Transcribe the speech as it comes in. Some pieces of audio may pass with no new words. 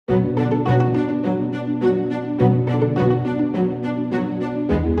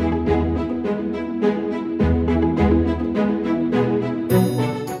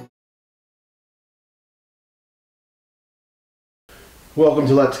Welcome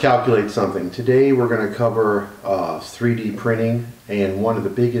to Let's Calculate Something. Today we're going to cover 3D printing, and one of the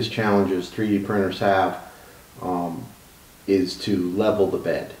biggest challenges 3D printers have is to level the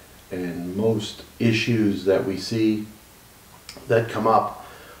bed. And most issues that we see that come up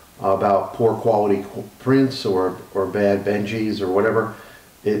about poor quality prints or bad benches or whatever,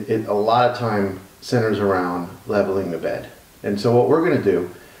 it a lot of time centers around leveling the bed. And so what we're going to do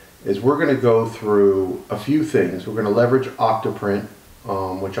is we're going to go through a few things. We're going to leverage OctoPrint,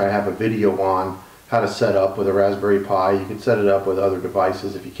 which I have a video on how to set up with a Raspberry Pi. You can set it up with other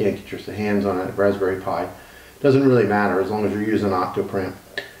devices if you can't get your hands on a Raspberry Pi. Doesn't really matter as long as you're using OctoPrint.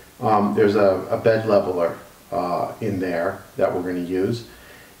 There's a bed leveler in there that we're going to use.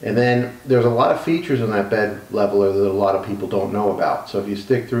 And then there's a lot of features in that bed leveler that a lot of people don't know about. So if you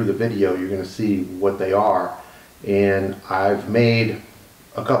stick through the video, you're going to see what they are. And I've made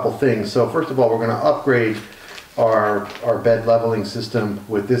a couple things. So first of all, we're going to upgrade our bed leveling system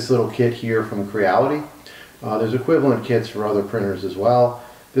with this little kit here from Creality. There's equivalent kits for other printers as well.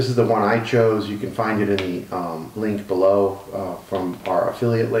 This is the one I chose. You can find it in the link below from our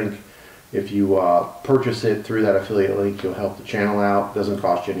affiliate link. If you purchase it through that affiliate link, you'll help the channel out. It doesn't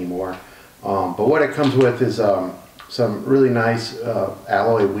cost you any more. But what it comes with is some really nice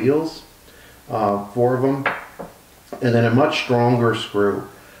alloy wheels, 4 of them, and then a much stronger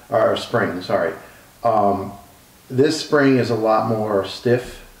spring. Sorry. This spring is a lot more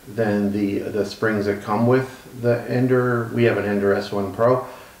stiff than the springs that come with the Ender. We have an Ender S1 Pro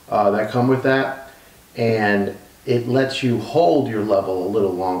that come with that, and it lets you hold your level a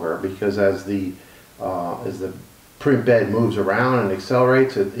little longer because as the print bed moves around and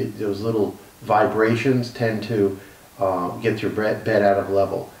accelerates, those little vibrations tend to get your bed out of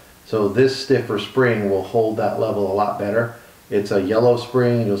level. So this stiffer spring will hold that level a lot better. It's a yellow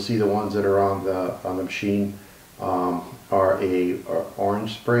spring. You'll see the ones that are on the machine are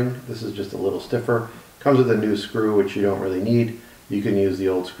orange spring. This is just a little stiffer. Comes with a new screw, which you don't really need. You can use the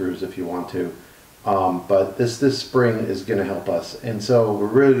old screws if you want to. But this spring is going to help us. And so we're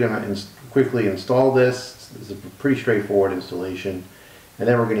really going to quickly install this. This is a pretty straightforward installation. And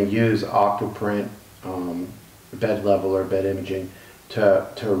then we're going to use OctoPrint bed leveler, bed imaging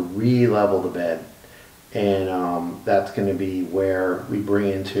to re-level the bed. And that's going to be where we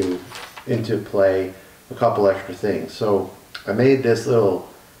bring into play a couple extra things. So I made this little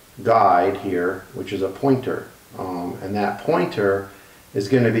guide here, which is a pointer, and that pointer is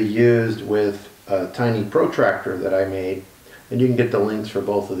going to be used with a tiny protractor that I made, and you can get the links for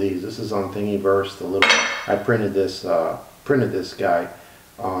both of these. This is on Thingiverse. I printed this guy.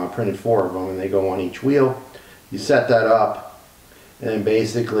 I printed 4 of them, and they go on each wheel. You set that up, and then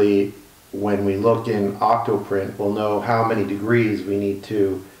basically when we look in OctoPrint, we'll know how many degrees we need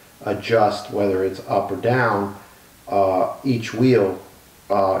to adjust, whether it's up or down, each wheel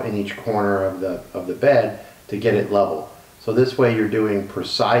in each corner of the bed to get it level. So this way you're doing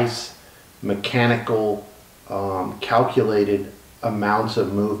precise mechanical calculated amounts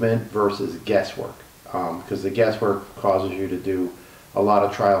of movement versus guesswork, because the guesswork causes you to do a lot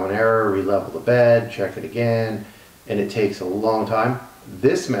of trial and error, re-level the bed, check it again, and it takes a long time.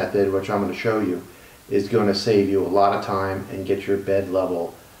 This method, which I'm going to show you, is going to save you a lot of time and get your bed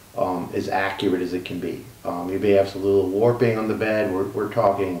level as accurate as it can be. You may have some little warping on the bed. We're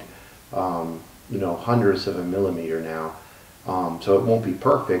talking hundredths of a millimeter now, so it won't be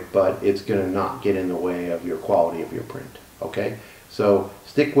perfect, but it's going to not get in the way of your quality of your print. Okay, so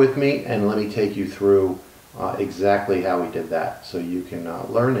stick with me and let me take you through exactly how we did that, so you can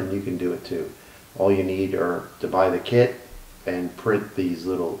learn and you can do it too. All you need are to buy the kit and print these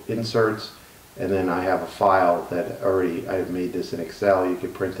little inserts. And then I have a file that I've made this in Excel. You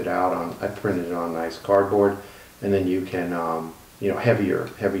can print it out on, I printed it on nice cardboard, and then you can, heavier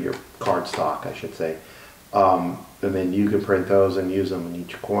cardstock, I should say. And then you can print those and use them in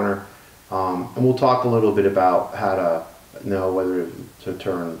each corner. And we'll talk a little bit about how to know whether to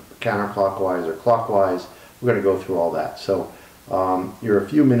turn counterclockwise or clockwise. We're going to go through all that. So you're a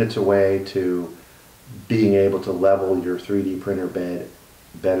few minutes away to being able to level your 3D printer bed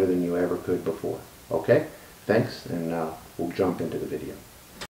better than you ever could before. Okay, thanks, and we'll jump into the video.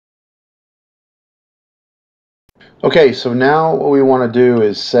 Okay, so now what we want to do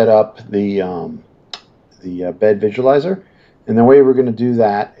is set up the bed visualizer, and the way we're going to do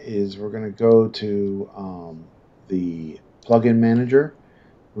that is we're going to go to the plugin manager.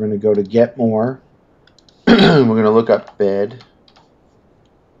 We're going to go to Get More. We're going to look up bed,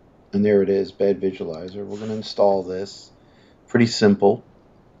 and there it is, bed visualizer. We're going to install this. Pretty simple.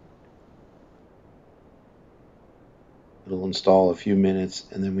 It'll install a few minutes,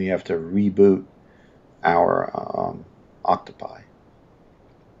 and then we have to reboot our Octopi.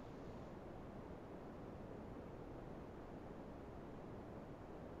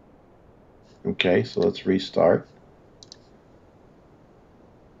 Okay, so let's restart.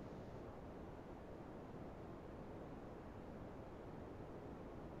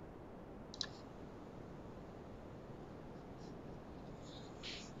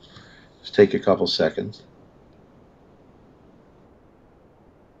 Just take a couple seconds.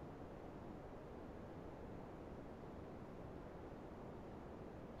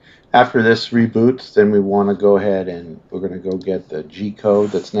 After this reboots, then we want to go ahead and we're going to go get the G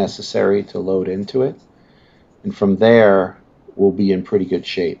code that's necessary to load into it. And from there, we'll be in pretty good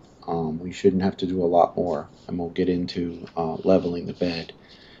shape. We shouldn't have to do a lot more, and we'll get into leveling the bed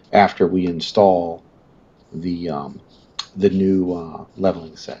after we install the new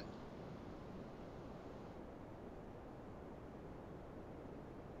leveling set.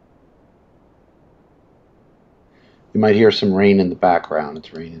 You might hear some rain in the background.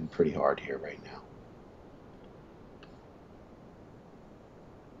 It's raining pretty hard here right now.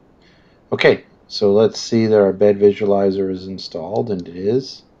 Okay, so let's see that our bed visualizer is installed, and it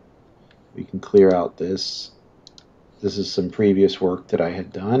is. We can clear out this. This is some previous work that I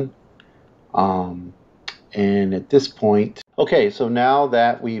had done. And at this point, okay, so now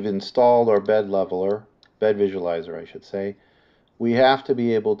that we've installed our bed leveler, bed visualizer, I should say, we have to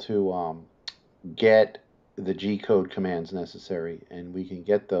be able to get the G code commands necessary, and we can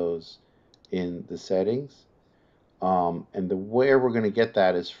get those in the settings. And the where we're going to get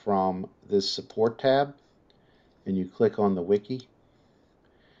that is from this support tab, and you click on the wiki,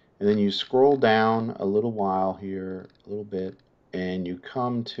 and then you scroll down a little while here, a little bit, and you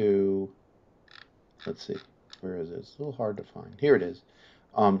come to, let's see, where is it? It's a little hard to find. Here it is.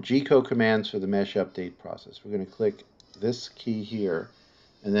 G-code commands for the mesh update process. We're going to click this key here,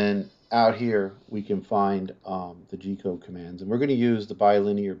 and then out here we can find the G-code commands. And we're going to use the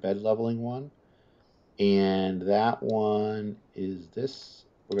bilinear bed leveling one, and that one is this.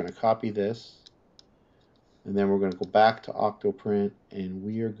 We're going to copy this, and then we're going to go back to OctoPrint, and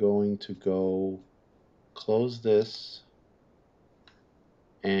we are going to go close this,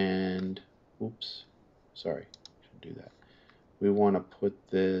 and oops, sorry, should do that. We want to put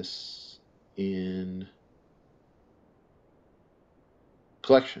this in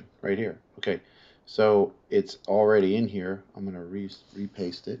collection right here. Okay, so it's already in here. I'm going to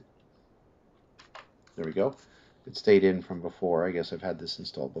repaste it. There we go. It stayed in from before. I guess I've had this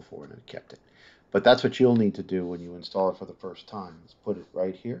installed before and it kept it. But that's what you'll need to do when you install it for the first time. Is put it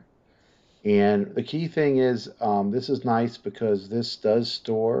right here. And the key thing is this is nice because this does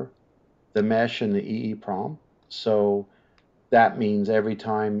store the mesh and the EEPROM. So that means every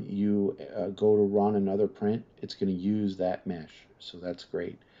time you go to run another print, it's going to use that mesh. So that's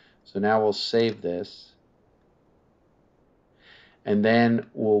great. So now we'll save this, and then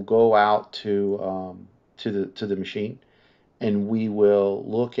we'll go out to the machine, and we will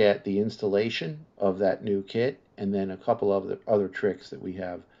look at the installation of that new kit, and then a couple of the other tricks that we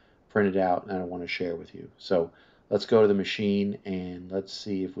have printed out and I want to share with you. So let's go to the machine and let's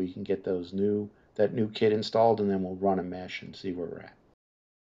see if we can get that new kit installed, and then we'll run a mesh and see where we're at.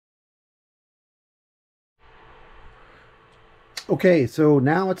 Okay, so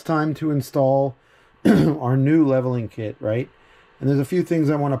now it's time to install our new leveling kit, right? And there's a few things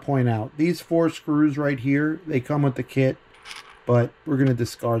I want to point out. These 4 screws right here, they come with the kit, but we're going to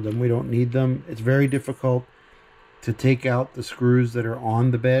discard them. We don't need them. It's very difficult to take out the screws that are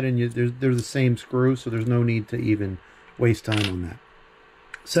on the bed, and they're the same screw, so there's no need to even waste time on that.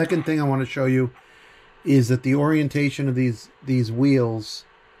 Second thing I want to show you is that the orientation of these wheels,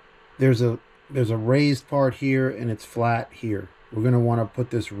 there's a raised part here and it's flat here. We're going to want to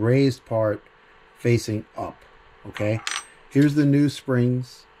put this raised part facing up. Okay, here's the new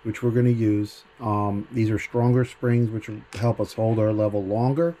springs which we're going to use. These are stronger springs which will help us hold our level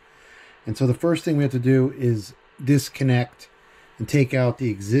longer. And so the first thing we have to do is disconnect and take out the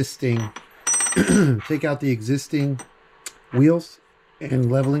existing wheels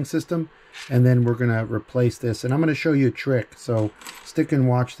and leveling system, and then we're going to replace this. And I'm going to show you a trick, so stick and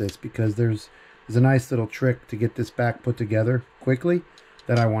watch this, because there's a nice little trick to get this back put together quickly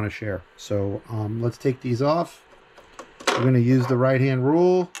that I want to share. So let's take these off. We're going to use the right hand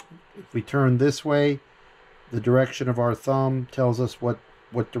rule. If we turn this way, the direction of our thumb tells us what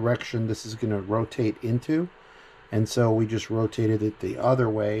direction this is going to rotate into. And so we just rotated it the other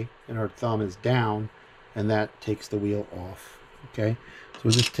way, and our thumb is down, and that takes the wheel off. Okay, so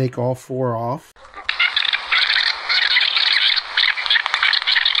we'll just take all 4 off.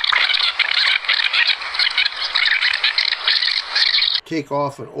 Take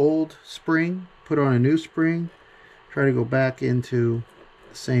off an old spring, put on a new spring, try to go back into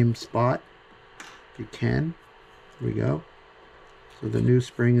the same spot if you can. There we go. So the new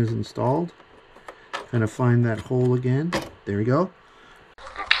spring is installed. Kind of find that hole again. There we go.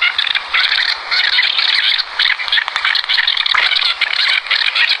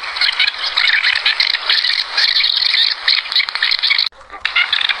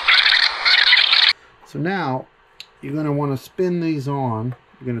 So now you're going to want to spin these on.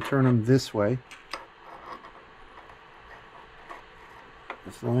 You're going to turn them this way.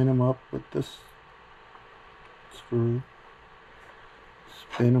 Just line them up with this screw.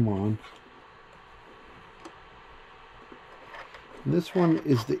 Spin them on. This one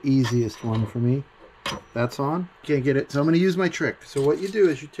is the easiest one for me. That's on. Can't get it. So I'm going to use my trick. So what you do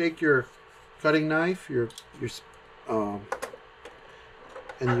is you take your cutting knife, and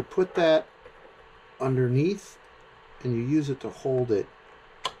you put that underneath, and you use it to hold it.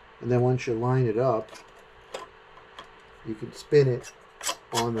 And then once you line it up, you can spin it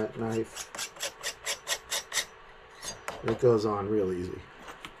on that knife. And it goes on real easy.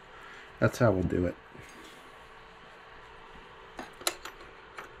 That's how we'll do it.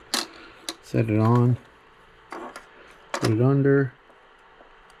 Set it on, put it under,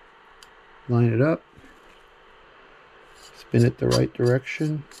 line it up, spin it the right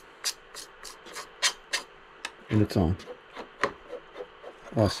direction, and it's on.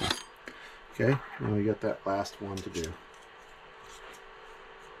 Awesome. Okay, now we got that last one to do.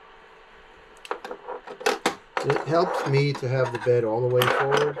 It helps me to have the bed all the way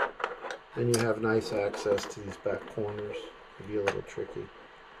forward, then you have nice access to these back corners. It can be a little tricky.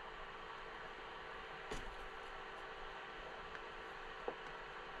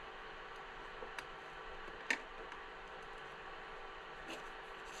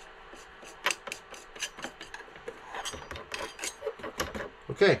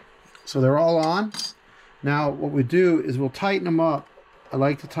 Okay, so they're all on. Now what we do is we'll tighten them up. I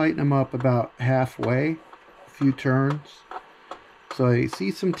like to tighten them up about halfway, a few turns. So I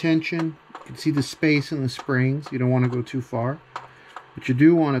see some tension. You can see the space in the springs. You don't want to go too far. But you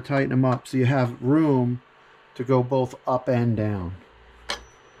do want to tighten them up so you have room to go both up and down.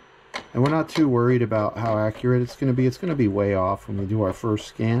 And we're not too worried about how accurate it's going to be. It's going to be way off when we do our first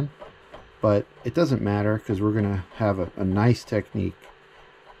scan. But it doesn't matter because we're going to have a nice technique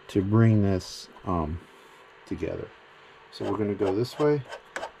to bring this together. So we're going to go this way,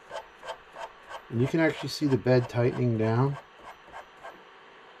 and you can actually see the bed tightening down.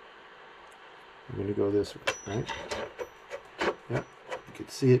 I'm going to go this way, right? Yep, you can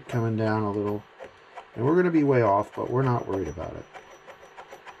see it coming down a little, and we're going to be way off, but we're not worried about it.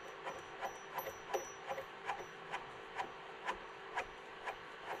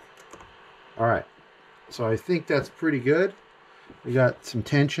 All right, so I think that's pretty good. We got some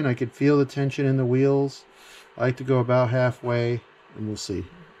tension. I could feel the tension in the wheels. I like to go about halfway, and we'll see.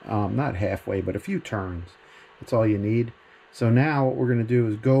 Not halfway, but a few turns. That's all you need. So now what we're going to do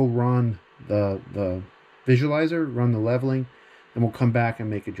is go run the visualizer, run the leveling, and we'll come back and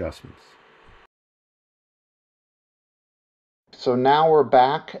make adjustments. So now we're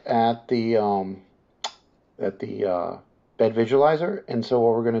back at the bed visualizer, and so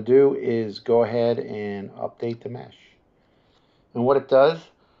what we're going to do is go ahead and update the mesh. And what it does,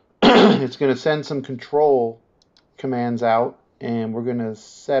 it's going to send some control commands out, and we're going to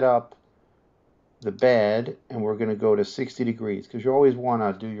set up the bed, and we're going to go to 60 degrees because you always want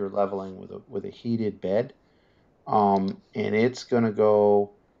to do your leveling with a heated bed. And it's going to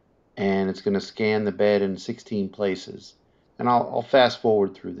go and it's going to scan the bed in 16 places. And I'll fast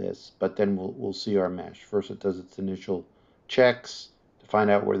forward through this, but then we'll see our mesh. First, it does its initial checks to find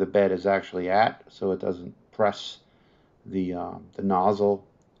out where the bed is actually at, so it doesn't press the nozzle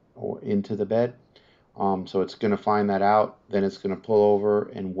or into the bed. So it's going to find that out. Then it's going to pull over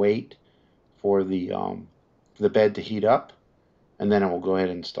and wait for the bed to heat up, and then it will go ahead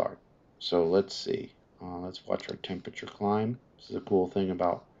and start. So let's see. Let's watch our temperature climb. This is a cool thing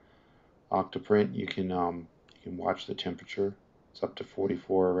about OctoPrint. You can watch the temperature. It's up to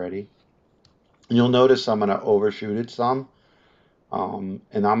 44 already. And you'll notice I'm going to overshoot it some. And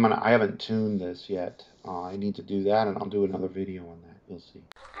I haven't tuned this yet. I need to do that, and I'll do another video on that. You'll see.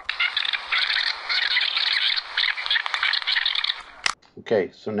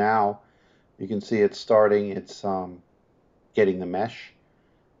 Okay, so now you can see it's starting. It's getting the mesh,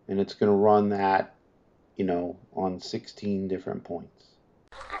 and it's going to run that, on 16 different points.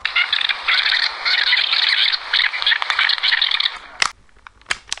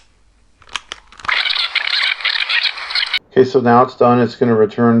 Okay, so now it's done. It's going to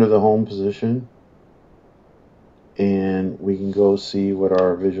return to the home position, and we can go see what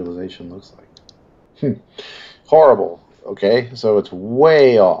our visualization looks like. Horrible. Okay, so it's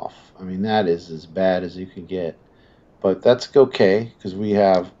way off. I mean, that is as bad as you can get, but that's okay because we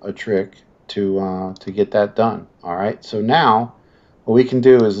have a trick to get that done. All right, so now what we can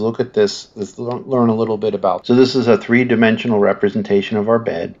do is look at this. Let's learn a little bit about. So this is a three-dimensional representation of our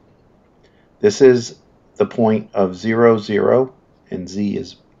bed. This is the point of 0, 0, and Z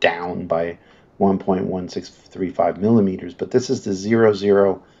is down by 1.1635 millimeters, but this is the 0,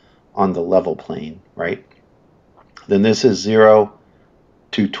 0 on the level plane, right? Then this is 0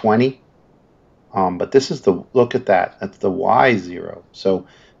 to 20, but this is the, look at that, that's the Y0. So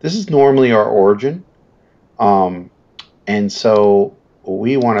this is normally our origin, and so what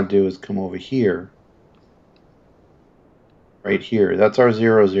we want to do is come over here, right here, that's our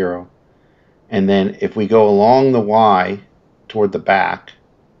 0, 0. And then if we go along the Y toward the back,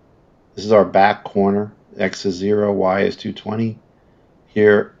 this is our back corner. X is 0, Y is 220.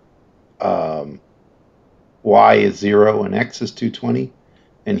 Here, Y is 0 and X is 220.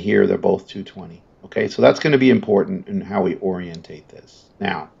 And here they're both 220. Okay, so that's going to be important in how we orientate this.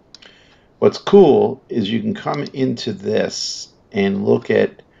 Now, what's cool is you can come into this and look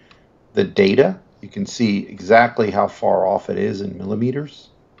at the data. You can see exactly how far off it is in millimeters.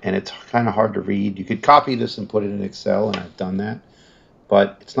 And it's kind of hard to read. You could copy this and put it in Excel, and I've done that,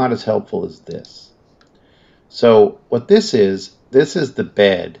 but it's not as helpful as this. So what this is the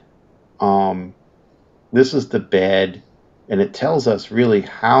bed. This is the bed, and it tells us really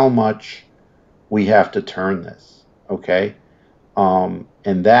how much we have to turn this, okay? And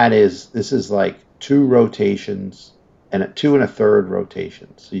this is like 2 rotations and a 2 1/3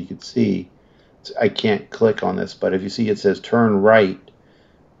 rotation. So you can see, I can't click on this, but if you see it says turn right,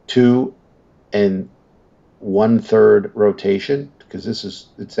 2 1/3 rotation, because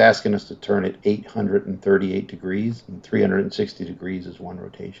it's asking us to turn it 838 degrees, and 360 degrees is 1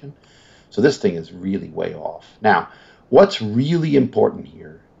 rotation. So this thing is really way off. Now, what's really important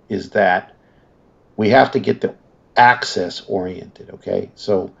here is that we have to get the axis oriented, okay?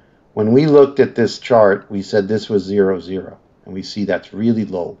 So when we looked at this chart, we said this was 0, 0, and we see that's really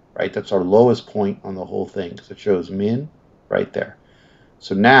low, right? That's our lowest point on the whole thing, because it shows min right there.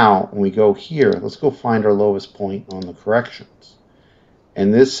 So now, when we go here, let's go find our lowest point on the corrections.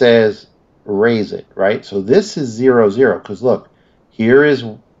 And this says raise it, right? So this is 0, 0, because look, here is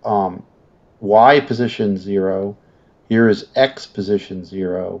Y position 0, here is X position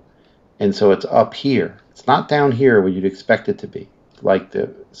 0, and so it's up here. It's not down here where you'd expect it to be, like the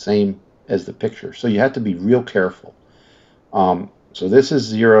same as the picture. So you have to be real careful. So this is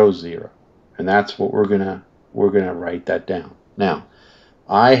 0, 0, and that's what we're gonna write that down. Now,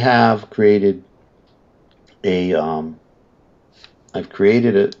 I have created a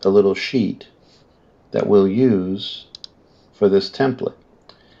little sheet that we'll use for this template.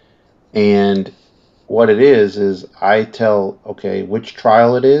 And what it is I tell, okay, which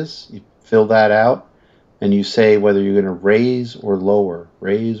trial it is, you fill that out, and you say whether you're going to raise or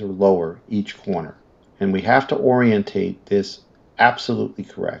lower each corner. And we have to orientate this absolutely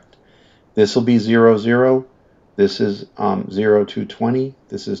correct. This will be 0, 0. This is 0, 220.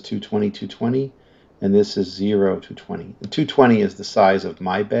 This is 220, 220. And this is 0, 220. And 220 is the size of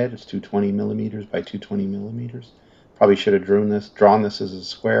my bed. It's 220 millimeters by 220 millimeters. Probably should have drawn this as a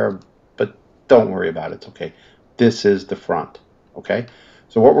square, but don't worry about it. It's okay. This is the front. Okay?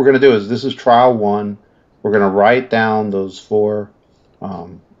 So what we're going to do is, this is trial 1. We're going to write down those 4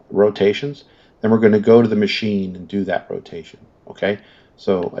 rotations. Then we're going to go to the machine and do that rotation. Okay?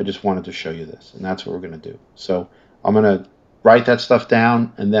 So I just wanted to show you this, and that's what we're going to do. So I'm going to write that stuff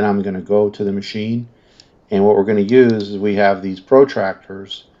down, and then I'm going to go to the machine. And what we're going to use is, we have these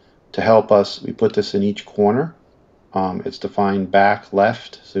protractors to help us. We put this in each corner. It's defined back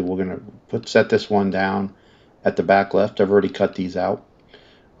left. So we're going to set this one down at the back left. I've already cut these out.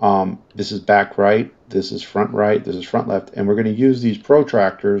 This is back right. This is front right. This is front left. And we're going to use these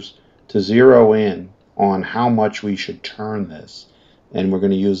protractors to zero in on how much we should turn this. And we're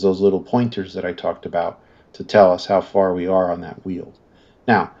going to use those little pointers that I talked about to tell us how far we are on that wheel.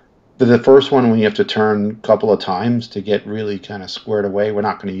 Now, the first one, we have to turn a couple of times to get really kind of squared away. We're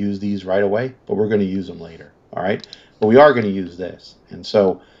not going to use these right away, but we're going to use them later. All right, but we are going to use this. And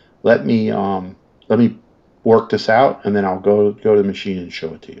so let me work this out, and then I'll go to the machine and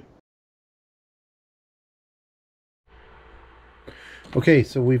show it to you. Okay,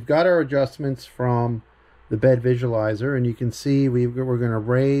 so we've got our adjustments from the bed visualizer, and you can see we're going to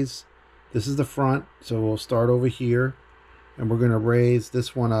raise. This is the front, so we'll start over here, and we're going to raise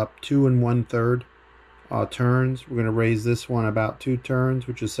this one up 2 1/3 turns. We're going to raise this one about 2 turns,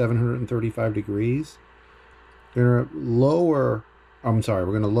 which is 735 degrees. We're going to lower, we're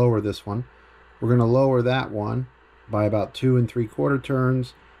going to lower this one. We're going to lower that one by about 2 3/4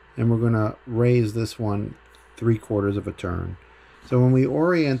 turns, and we're going to raise this one 3/4 of a turn. So when we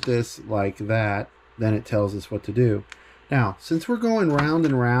orient this like that, then it tells us what to do. Now, since we're going round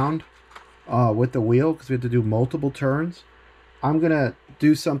and round with the wheel, because we have to do multiple turns, I'm going to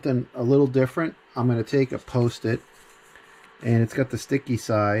do something a little different. I'm going to take a Post-it, and it's got the sticky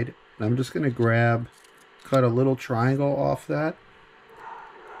side. And I'm just going to cut a little triangle off that,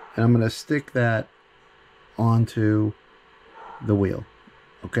 and I'm going to stick that onto the wheel.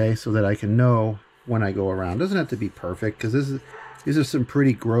 Okay, so that I can know when I go around. It doesn't have to be perfect, because these are some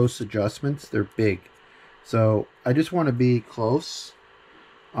pretty gross adjustments. They're big. So I just want to be close.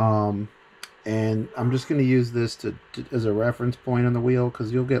 And I'm just going to use this as a reference point on the wheel,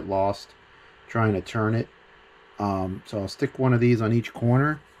 because you'll get lost trying to turn it. So I'll stick one of these on each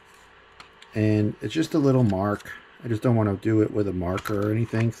corner, and it's just a little mark. I just don't want to do it with a marker or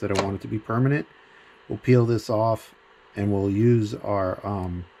anything, because I don't want it to be permanent. We'll peel this off, and we'll use our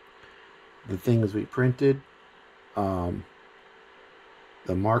the things we printed, the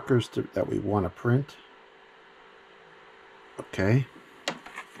markers that we want to print. Okay.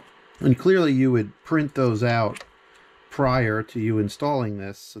 And clearly you would print those out prior to you installing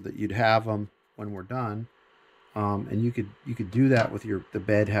this, so that you'd have them when we're done. And you could do that with the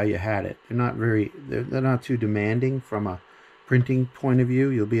bed how you had it. They're not too demanding from a printing point of view.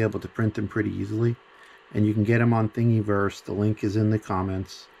 You'll be able to print them pretty easily, and you can get them on Thingiverse. The link is in the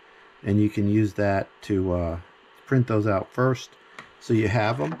comments, and you can use that to print those out first, so you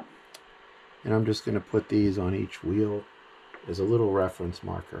have them. And I'm just going to put these on each wheel as a little reference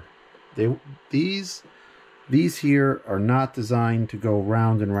marker. These here are not designed to go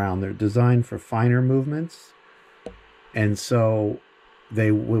round and round. They're designed for finer movements, and so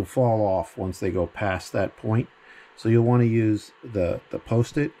they will fall off once they go past that point. So you'll want to use the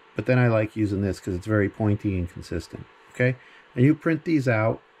Post-it, but then I like using this because it's very pointy and consistent. Okay, and you print these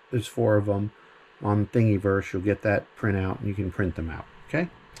out. There's 4 of them on Thingiverse. You'll get that print out, and you can print them out. Okay,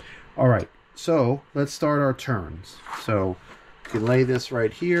 all right. So let's start our turns. So you can lay this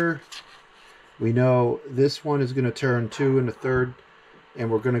right here. We know this one is going to turn 2 1/3, and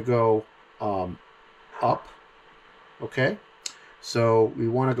we're going to go up. Okay, so we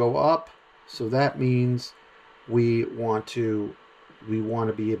want to go up, so that means we want to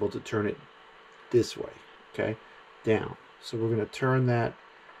be able to turn it this way. Okay, down. So we're going to turn that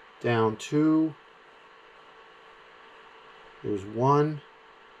down 2. There's 1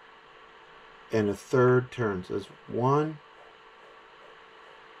 1/3 turns. There's 1,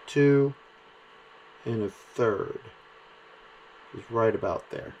 2 1/3. Is right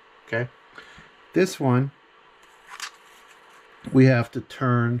about there. Okay, this one we have to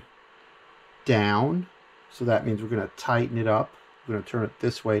turn down, so that means we're going to tighten it up. We're going to turn it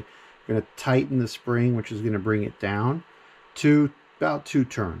this way. We're going to tighten the spring, which is going to bring it down to about 2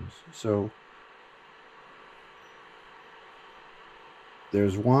 turns. So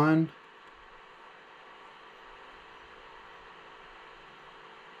there's 1,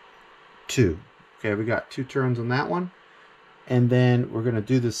 2. Okay, we got 2 turns on that one. And then we're going to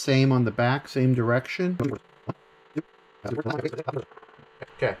do the same on the back, same direction.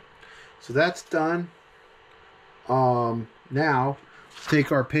 Okay, so that's done. Now,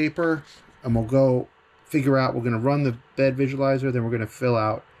 take our paper, and we'll go figure out, we're going to run the bed visualizer, then we're going to fill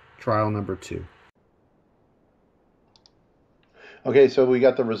out trial number 2. Okay, so we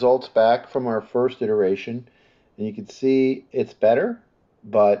got the results back from our first iteration, and you can see it's better,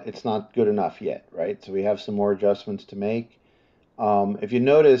 but it's not good enough yet, right? So we have some more adjustments to make. If you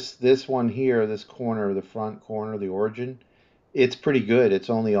notice this one here, this corner, the front corner, the origin, it's pretty good. It's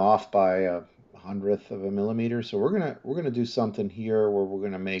only off by 1/100 of a millimeter. So we're gonna do something here where we're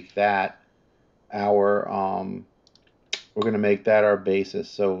gonna make that our basis.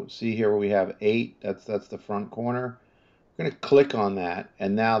 So see here where we have 8. That's the front corner. We're gonna click on that,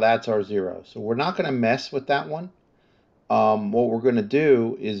 and now that's our 0. So we're not gonna mess with that one. What we're gonna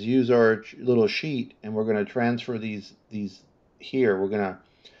do is use our little sheet, and we're gonna transfer these here. We're gonna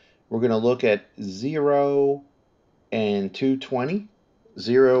look at 0 and 220.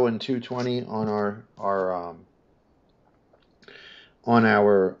 0 and 220 on our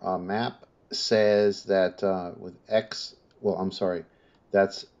map says that with X. Well, I'm sorry.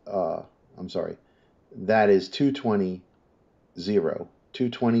 That is 220 0.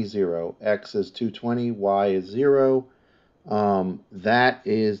 220 0. X is 220. Y is 0. That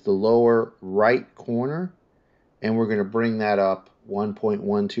is the lower right corner, and we're going to bring that up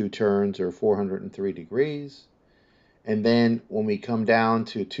 1.12 turns, or 403 degrees. And then when we come down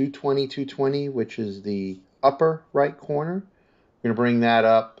to 220 220, which is the upper right corner, we're going to bring that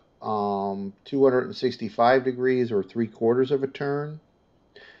up 265 degrees, or 3/4 of a turn.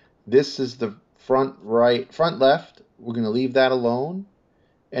 This is the front left, we're going to leave that alone,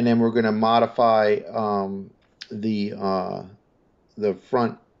 and then we're going to modify the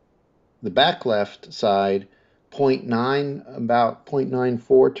back left side 0.9, about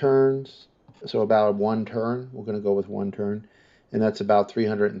 0.94 turns, so about 1 turn. We're going to go with 1 turn, and that's about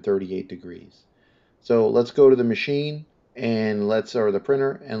 338 degrees. So let's go to the machine and or the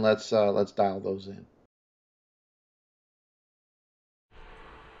printer, and let's dial those in.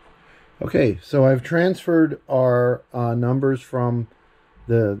 Okay, so I've transferred our numbers from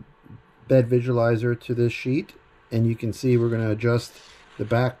the bed visualizer to this sheet, and you can see we're going to adjust the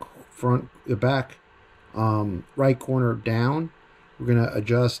back right corner down. We're going to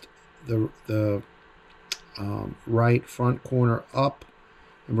adjust the right front corner up,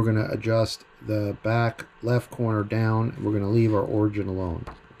 and we're going to adjust the back left corner down, and we're going to leave our origin alone.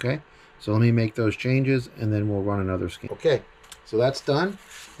 Okay, so let me make those changes, and then we'll run another scan. Okay, so that's done.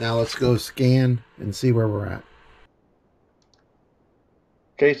 Now let's go scan and see where we're at.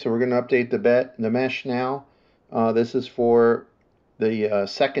 Okay, so we're going to update the mesh now. This is for the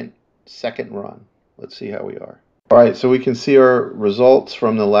second run. Let's see how we are. All right, so we can see our results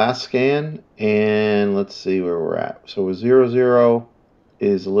from the last scan, and let's see where we're at. So 0, 0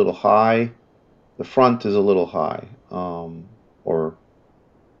 is a little high. The front is a little high, or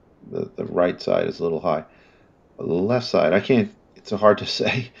the right side is a little high. The left side, it's hard to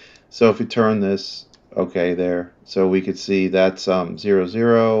say. So if we turn this, okay, there. So we could see that's 0,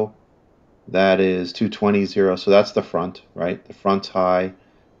 0. That is 220, 0. So that's the front, right? The front's high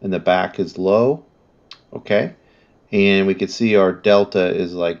and the back is low. Okay. And we could see our delta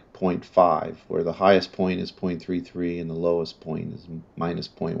is like 0.5, where the highest point is 0.33 and the lowest point is minus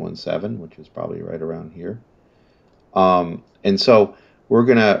 0.17, which is probably right around here. And so we're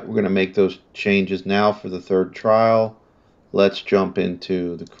gonna make those changes now for the third trial. Let's jump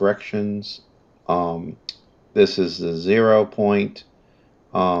into the corrections. This is the 0 point.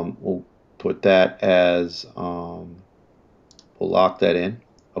 We'll put that as we'll lock that in.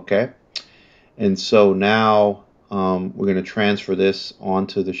 Okay. And so now we're going to transfer this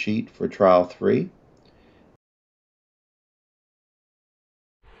onto the sheet for trial 3.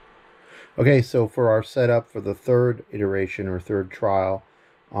 Okay, so for our setup for the third iteration or third trial,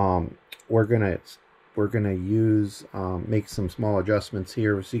 we're gonna use make some small adjustments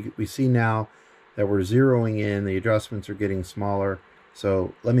here. We see now that we're zeroing in. The adjustments are getting smaller.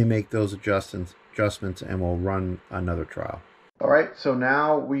 So let me make those adjustments, and we'll run another trial. All right, so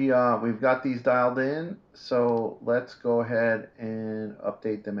now we've got these dialed in. So let's go ahead and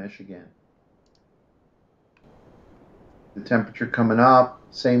update the mesh again. The temperature coming up,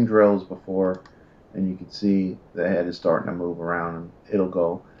 same drill as before, and you can see the head is starting to move around, and it'll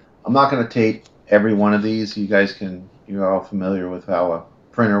go. I'm not going to tape every one of these. You're all familiar with how a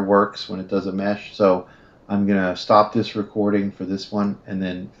printer works when it does a mesh. So I'm going to stop this recording for this one, and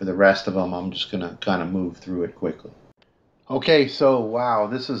then for the rest of them, I'm just going to kind of move through it quickly. Okay, so wow,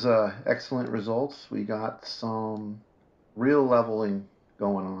 this is excellent results. We got some real leveling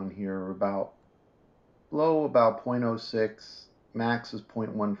going on here, low about 0.06, max is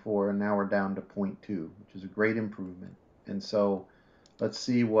 0.14, and now we're down to 0.2, which is a great improvement. And so let's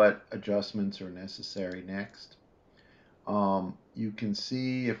see what adjustments are necessary next. You can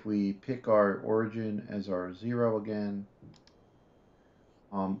see if we pick our origin as our 0 again,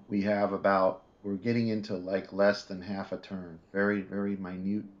 we're getting into like less than half a turn, very, very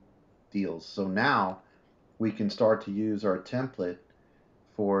minute deals. So now we can start to use our template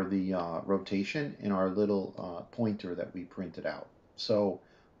for the rotation in our little pointer that we printed out. So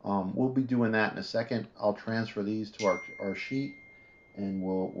we'll be doing that in a second. I'll transfer these to our sheet, and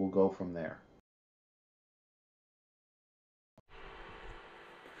we'll go from there.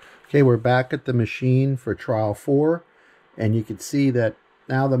 Okay, we're back at the machine for trial 4, and you can see that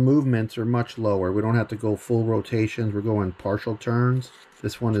now the movements are much lower. We don't have to go full rotations. We're going partial turns.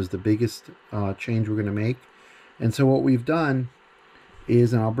 This one is the biggest change we're going to make. And so what we've done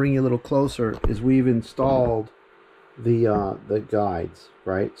is, and I'll bring you a little closer, is we've installed the guides,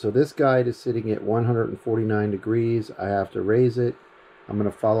 right? So this guide is sitting at 149 degrees. I have to raise it. I'm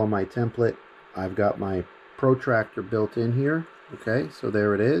going to follow my template. I've got my protractor built in here. Okay, so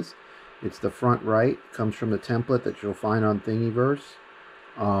there it is. It's the front right. It comes from the template that you'll find on Thingiverse.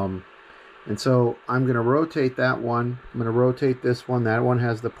 And so I'm going to rotate that one. I'm going to rotate this one. That one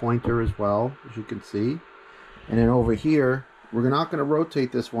has the pointer as well, as you can see. And then over here, we're not going to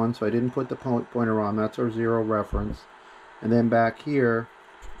rotate this one, so I didn't put the pointer on. That's our 0 reference. And then back here,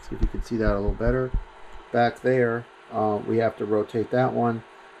 see if you can see that a little better. Back there, we have to rotate that one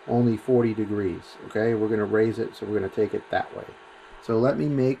only 40 degrees. Okay, we're going to raise it, so we're going to take it that way. So let me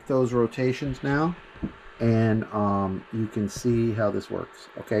make those rotations now, and you can see how this works.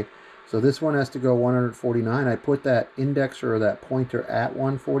 Okay, so this one has to go 149. I put that index or that pointer at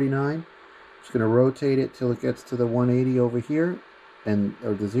 149. Just going to rotate it till it gets to the 180 over here, and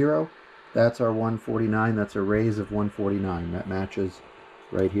or the 0. That's our 149. That's a raise of 149. That matches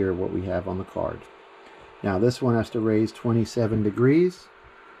right here what we have on the card. Now this one has to raise 27 degrees.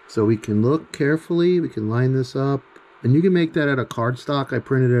 So we can look carefully. We can line this up. And you can make that out of cardstock. I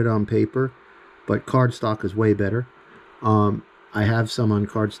printed it on paper, but cardstock is way better. I have some on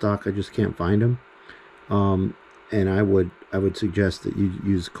cardstock. I just can't find them. And I would suggest that you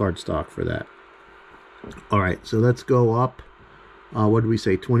use cardstock for that. All right, so let's go up. What did we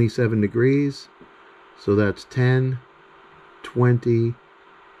say? 27 degrees. So that's 10,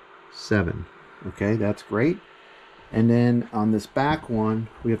 27. Okay, that's great. And then on this back one,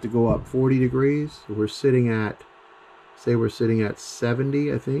 we have to go up 40 degrees. So we're sitting at, say we're sitting at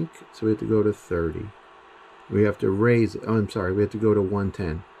 70, I think. So we have to go to 30. We have to raise it. Oh, I'm sorry. We have to go to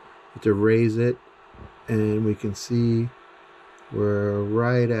 110. We have to raise it. And we can see we're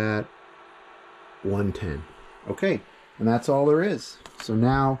right at 110. Okay, and that's all there is. So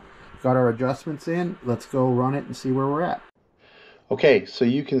now we've got our adjustments in. Let's go run it and see where we're at. Okay, so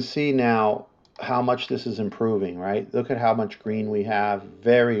you can see now how much this is improving, right? Look at how much green we have.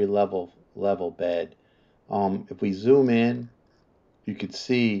 Very level bed. If we zoom in, you could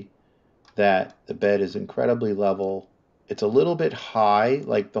see that the bed is incredibly level. It's a little bit high,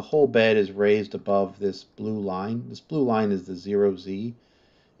 like the whole bed is raised above this blue line. This blue line is the 0Z.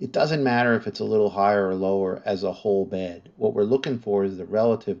 It doesn't matter if it's a little higher or lower as a whole bed. What we're looking for is the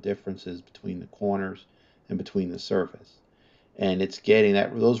relative differences between the corners and between the surface. And it's getting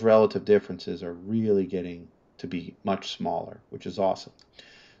that, those relative differences are really getting to be much smaller, which is awesome.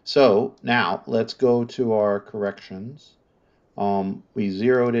 So now let's go to our corrections. We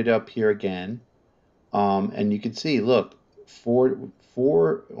zeroed it up here again. And you can see, look,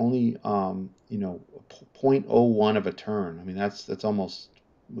 four only, you know, 0.01 of a turn. I mean, that's almost,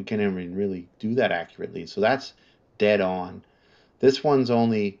 we can't even really do that accurately. So that's dead on. This one's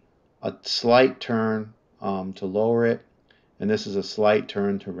only a slight turn to lower it, and this is a slight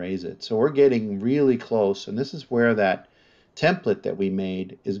turn to raise it. So we're getting really close, and this is where that template that we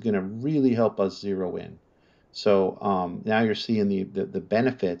made is going to really help us zero in. So now you're seeing the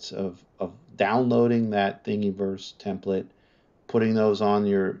benefits of downloading that Thingiverse template, putting those on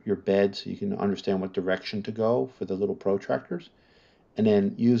your bed so you can understand what direction to go for the little protractors, and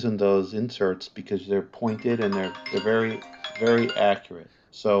then using those inserts because they're pointed and they're very accurate.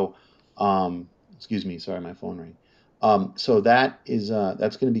 So excuse me, sorry, my phone rang. So that is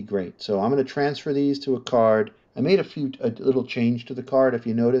that's going to be great. So I'm going to transfer these to a card. I made a little change to the card. If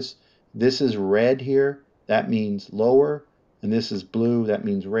you notice, this is red here. That means lower, and this is blue. That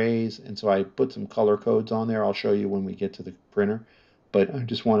means raise. And so I put some color codes on there. I'll show you when we get to the printer. But I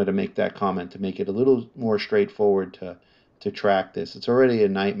just wanted to make that comment to make it a little more straightforward to track this. It's already a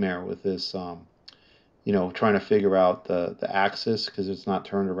nightmare with this, you know, trying to figure out the axis because it's not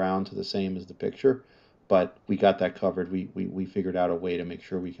turned around to the same as the picture. But we got that covered. We figured out a way to make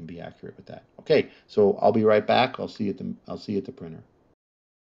sure we can be accurate with that. Okay, so I'll be right back. I'll see you at the printer.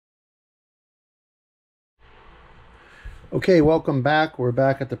 Okay, welcome back. We're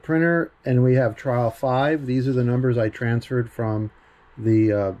back at the printer, and we have trial 5. These are the numbers I transferred from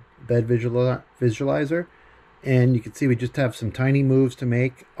the bed visualizer. And you can see we just have some tiny moves to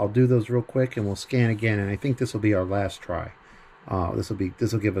make. I'll do those real quick, and we'll scan again. And I think this will be our last try. This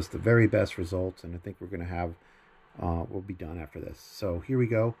will give us the very best results, and I think we're going to have we'll be done after this. So here we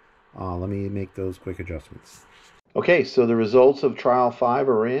go. Let me make those quick adjustments. Okay, so the results of trial 5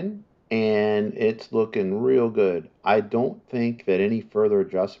 are in, and it's looking real good. I don't think that any further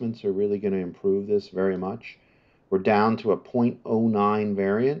adjustments are really going to improve this very much. We're down to a 0.09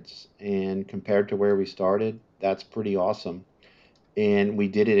 variance, and compared to where we started, that's pretty awesome. And we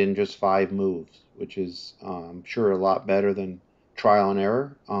did it in just 5 moves, which is, I'm sure, a lot better than trial and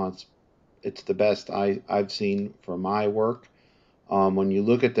error. It's the best I've seen for my work. When you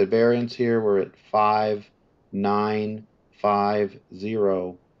look at the variance here, we're at 5, 9, 5,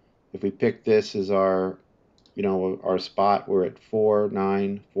 0. If we pick this as our, you know, our spot, we're at 4,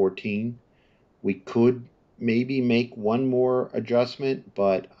 9, 14. We could maybe make one more adjustment,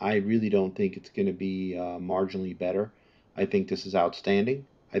 but I really don't think it's going to be marginally better. I think this is outstanding.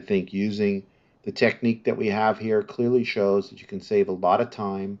 I think using the technique that we have here clearly shows that you can save a lot of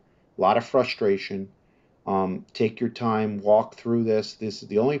time, a lot of frustration. Take your time, walk through this. This is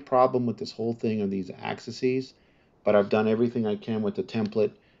the only problem with this whole thing are these axes, but I've done everything I can with the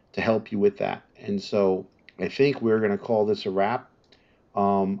template to help you with that. And so I think we're going to call this a wrap.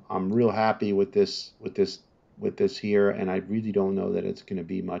 I'm real happy with this here, and I really don't know that it's going to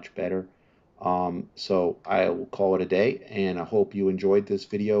be much better. So I will call it a day, and I hope you enjoyed this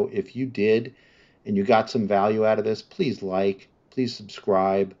video. If you did, and you got some value out of this, please like, please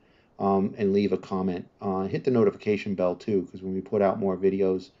subscribe, and leave a comment. Hit the notification bell too, because when we put out more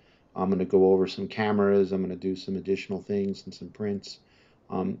videos, I'm going to go over some cameras. I'm going to do some additional things and some prints,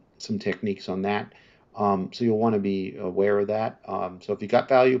 some techniques on that. So you'll want to be aware of that. So if you got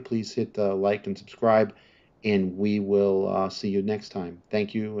value, please hit the like and subscribe, and we will see you next time.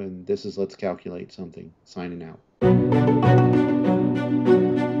 Thank you, and this is Let's Calculate Something, signing out.